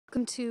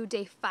Welcome to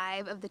day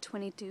 5 of the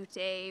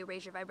 22-day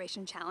Raise Your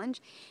Vibration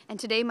Challenge. And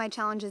today my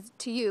challenge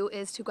to you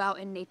is to go out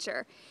in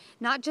nature.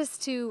 Not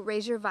just to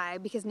raise your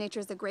vibe, because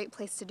nature is a great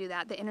place to do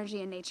that. The energy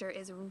in nature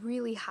is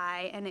really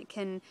high, and it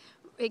can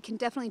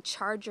definitely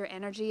charge your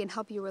energy and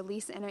help you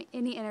release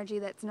any energy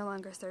that's no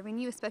longer serving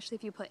you, especially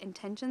if you put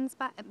intentions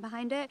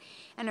behind it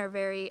and are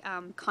very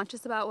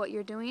conscious about what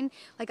you're doing.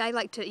 Like, I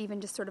like to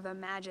even just sort of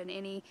imagine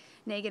any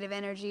negative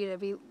energy to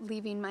be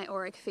leaving my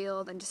auric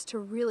field and just to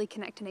really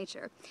connect to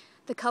nature.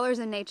 The colors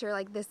in nature,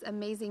 like this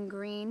amazing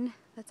green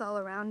that's all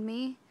around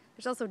me.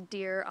 There's also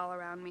deer all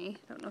around me.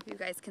 I don't know if you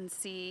guys can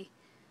see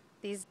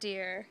these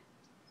deer.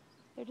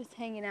 They're just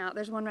hanging out.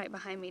 There's one right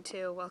behind me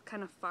too, well,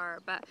 kind of far,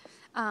 but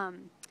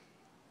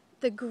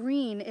the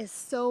green is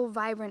so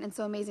vibrant and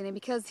so amazing, and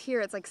because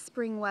here it's like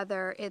spring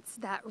weather, it's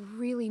that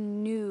really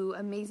new,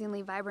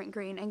 amazingly vibrant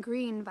green, and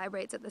green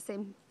vibrates at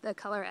the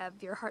color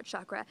of your heart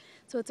chakra,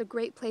 so it's a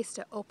great place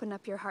to open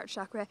up your heart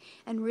chakra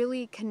and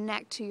really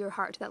connect to your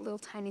heart, to that little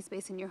tiny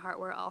space in your heart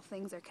where all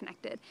things are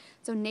connected.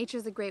 So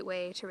nature's a great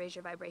way to raise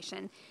your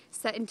vibration.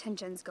 Set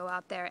intentions, go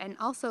out there, and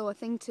also a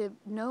thing to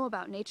know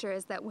about nature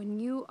is that when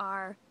you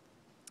are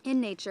in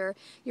nature,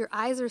 your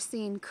eyes are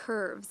seeing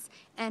curves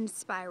and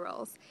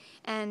spirals.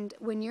 And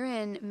when you're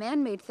in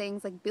man-made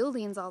things like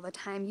buildings all the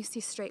time, you see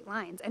straight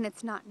lines, and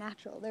it's not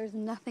natural. There's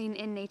nothing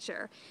in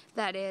nature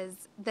that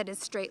is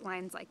straight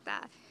lines like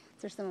that.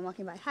 There's someone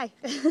walking by. Hi.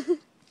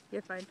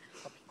 You're fine.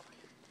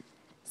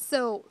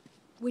 So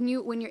when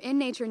you're in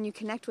nature and you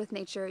connect with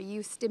nature,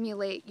 you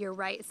stimulate your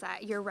right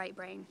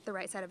brain, the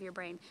right side of your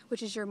brain,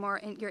 which is your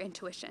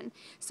intuition.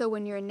 So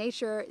when you're in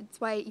nature,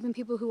 it's why even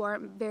people who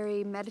aren't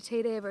very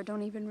meditative or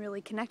don't even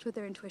really connect with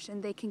their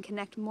intuition, they can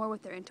connect more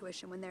with their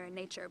intuition when they're in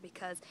nature,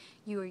 because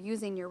you are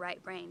using your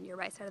right brain. Your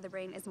right side of the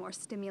brain is more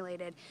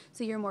stimulated,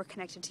 so you're more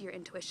connected to your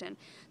intuition.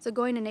 So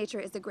going to nature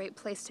is a great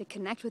place to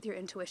connect with your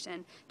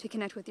intuition, to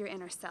connect with your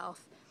inner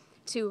self,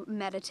 to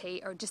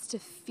meditate, or just to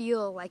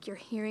feel like you're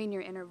hearing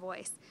your inner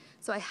voice.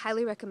 So I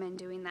highly recommend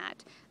doing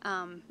that,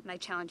 and I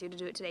challenge you to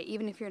do it today.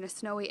 Even if you're in a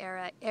snowy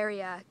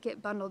area,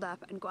 get bundled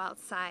up and go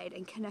outside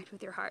and connect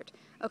with your heart.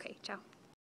 Okay, ciao.